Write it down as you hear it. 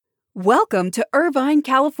Welcome to Irvine,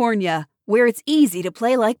 California, where it's easy to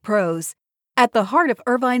play like pros. At the heart of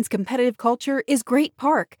Irvine's competitive culture is Great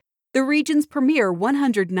Park, the region's premier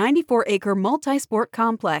 194-acre multi-sport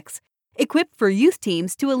complex, equipped for youth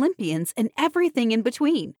teams to Olympians and everything in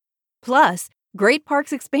between. Plus, Great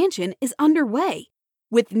Park's expansion is underway.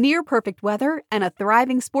 With near-perfect weather and a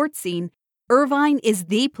thriving sports scene, Irvine is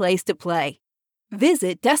the place to play.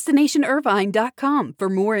 Visit DestinationIrvine.com for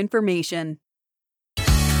more information.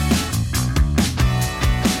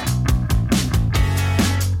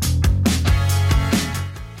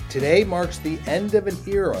 Today marks the end of an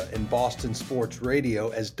era in Boston sports radio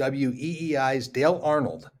as WEEI's Dale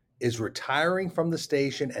Arnold is retiring from the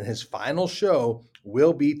station, and his final show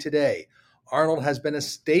will be today. Arnold has been a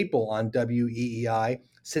staple on WEEI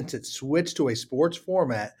since it switched to a sports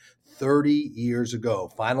format 30 years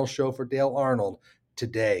ago. Final show for Dale Arnold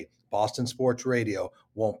today. Boston sports radio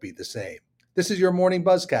won't be the same. This is your morning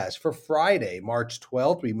buzzcast for Friday, March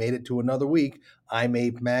 12th. We made it to another week. I'm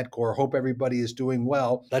Abe Madkour. Hope everybody is doing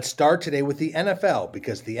well. Let's start today with the NFL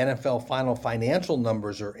because the NFL final financial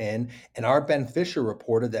numbers are in, and our Ben Fisher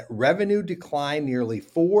reported that revenue declined nearly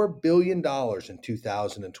 $4 billion in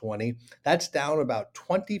 2020. That's down about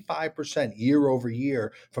 25% year over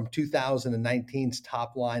year from 2019's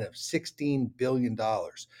top line of $16 billion.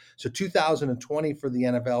 So 2020 for the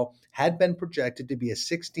NFL had been projected to be a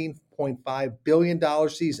 $16.5 billion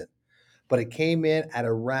season, but it came in at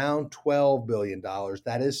around $12 billion.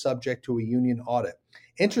 That is subject to a union audit.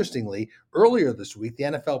 Interestingly, earlier this week, the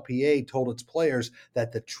NFLPA told its players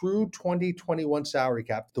that the true 2021 salary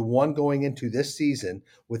cap, the one going into this season,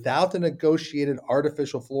 without the negotiated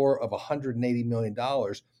artificial floor of $180 million,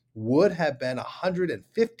 would have been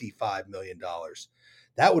 $155 million.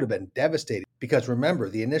 That would have been devastating because remember,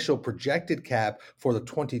 the initial projected cap for the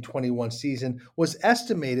 2021 season was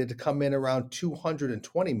estimated to come in around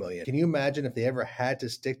 $220 million. Can you imagine if they ever had to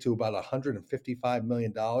stick to about $155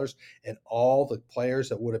 million and all the players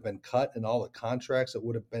that would have been cut and all the contracts that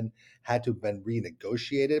would have had to have been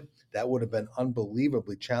renegotiated? That would have been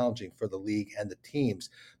unbelievably challenging for the league and the teams.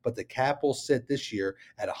 But the cap will sit this year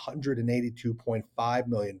at $182.5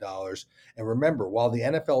 million. And remember, while the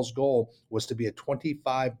NFL's goal was to be a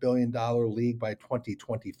 $25 billion league by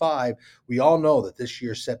 2025, we all know that this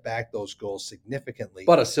year set back those goals significantly.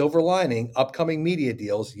 But a silver lining, upcoming media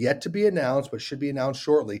deals, yet to be announced, but should be announced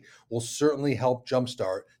shortly, will certainly help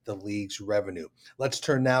jumpstart the league's revenue. Let's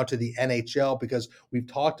turn now to the NHL because we've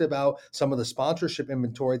talked about some of the sponsorship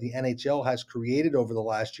inventory the NHL has created over the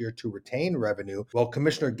last year to retain revenue. Well,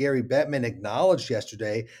 Commissioner Gary Bettman acknowledged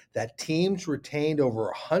yesterday that teams retained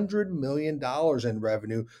over $100 million in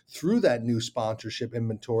revenue through that new sponsorship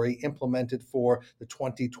inventory implemented for the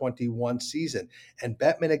 2021 season. And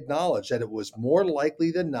Bettman acknowledged that it was more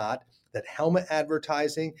likely than not that helmet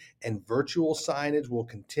advertising and virtual signage will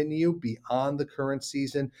continue beyond the current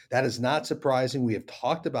season. That is not surprising. We have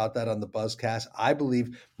talked about that on the Buzzcast. I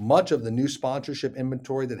believe much of the new sponsorship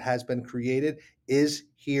inventory that has been created is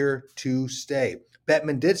here to stay.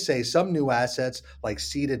 Bettman did say some new assets like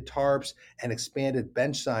seated tarps and expanded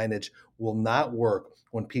bench signage will not work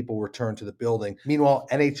when people return to the building. Meanwhile,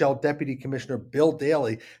 NHL Deputy Commissioner Bill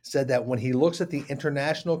Daly said that when he looks at the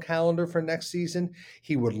international calendar for next season,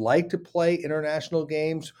 he would like to play international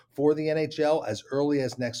games for the NHL as early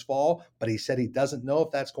as next fall, but he said he doesn't know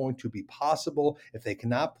if that's going to be possible. If they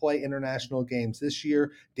cannot play international games this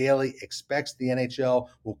year, Daly expects the NHL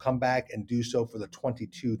will come back and do so for the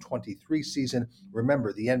 22-23 season.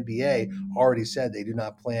 Remember, the NBA already said they do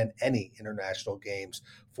not plan any international games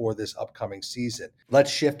for this upcoming season. Let's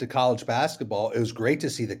shift to college basketball. It was great to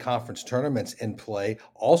see the conference tournaments in play.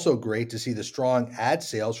 Also great to see the strong ad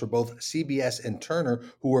sales for both CBS and Turner,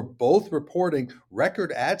 who were both reporting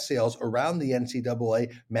record ad sales around the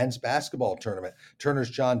NCAA men's basketball tournament. Turner's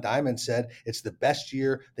John Diamond said it's the best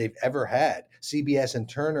year they've ever had. CBS and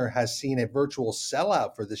Turner has seen a virtual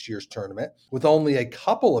sellout for this year's tournament with only a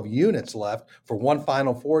couple of units left for one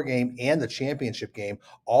Final Four game and the championship game.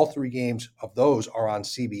 All three games of those are on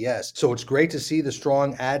CBS. So it's great to see the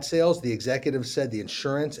strong ad sales. The executives said the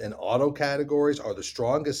insurance and auto categories are the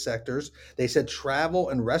strongest sectors. They said travel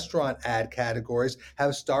and restaurant ad categories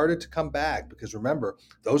have started to come back because remember,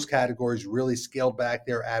 those categories really scaled back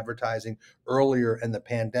their advertising earlier in the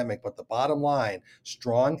pandemic. But the bottom line,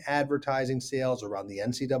 strong advertising sales around the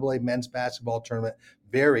NCAA men's basketball tournament,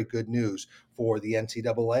 very good news for the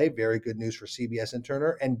NCAA, very good news for CBS and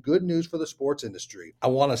Turner, and good news for the sports industry. I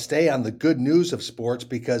want to stay on the good news of sports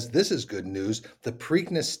because this is good news. The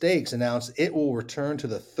Preakness Stakes announced it will return to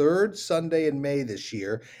the third Sunday in May this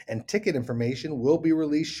year, and ticket information will be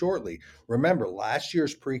released shortly. Remember, last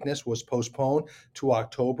year's Preakness was postponed to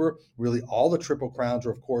October. Really, all the Triple Crowns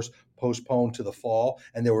were, of course, postponed to the fall,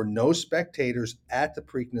 and there were no spectators at the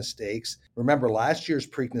Preakness Stakes. Remember, last year's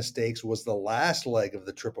Preakness Stakes was the last leg of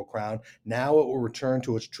the Triple Crown. Now it will return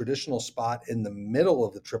to its traditional spot in the middle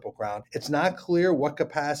of the Triple Crown. It's not clear what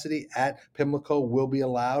capacity at Pimlico will be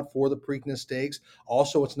allowed for the Preakness Stakes.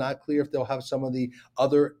 Also, it's not clear if they'll have some of the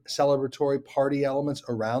other celebratory party elements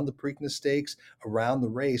around the Preakness Stakes, around the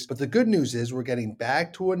race. But the good news is we're getting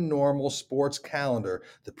back to a normal sports calendar.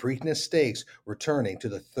 The Preakness Stakes returning to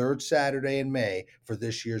the third Saturday in May for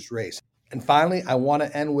this year's race. And finally, I want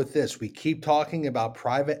to end with this. We keep talking about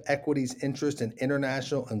private equity's interest in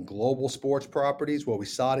international and global sports properties. Well, we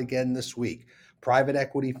saw it again this week. Private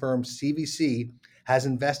equity firm CVC has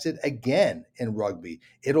invested again in rugby.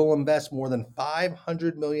 It'll invest more than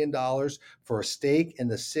 $500 million for a stake in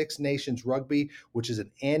the Six Nations Rugby, which is an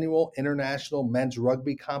annual international men's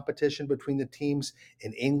rugby competition between the teams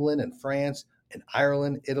in England and France, in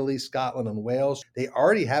Ireland, Italy, Scotland, and Wales. They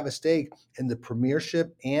already have a stake in the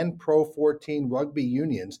Premiership and Pro 14 rugby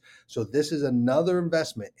unions. So this is another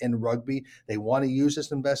investment in rugby. They want to use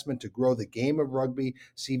this investment to grow the game of rugby.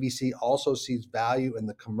 CVC also sees value in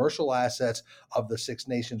the commercial assets of the Six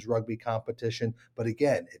Nations rugby competition. But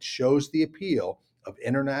again, it shows the appeal of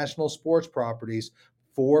international sports properties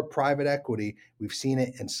for private equity. We've seen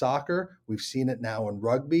it in soccer. We've seen it now in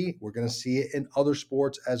rugby. We're going to see it in other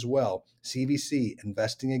sports as well. CVC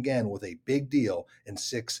investing again with a big deal in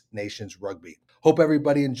Six Nations Rugby. Hope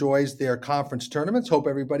everybody enjoys their conference tournaments. Hope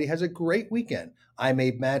everybody has a great weekend. I'm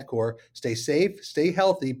Abe Madkour. Stay safe, stay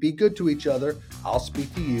healthy, be good to each other. I'll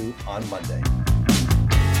speak to you on Monday.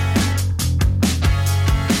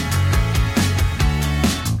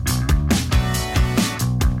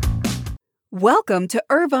 Welcome to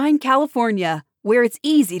Irvine, California, where it's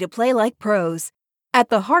easy to play like pros. At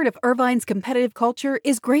the heart of Irvine's competitive culture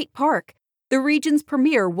is Great Park, the region's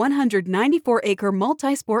premier 194-acre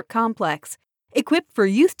multi-sport complex, equipped for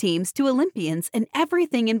youth teams to Olympians and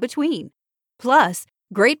everything in between. Plus,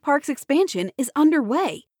 Great Park's expansion is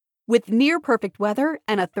underway. With near-perfect weather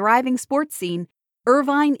and a thriving sports scene,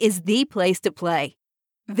 Irvine is the place to play.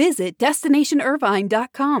 Visit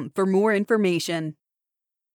DestinationIrvine.com for more information.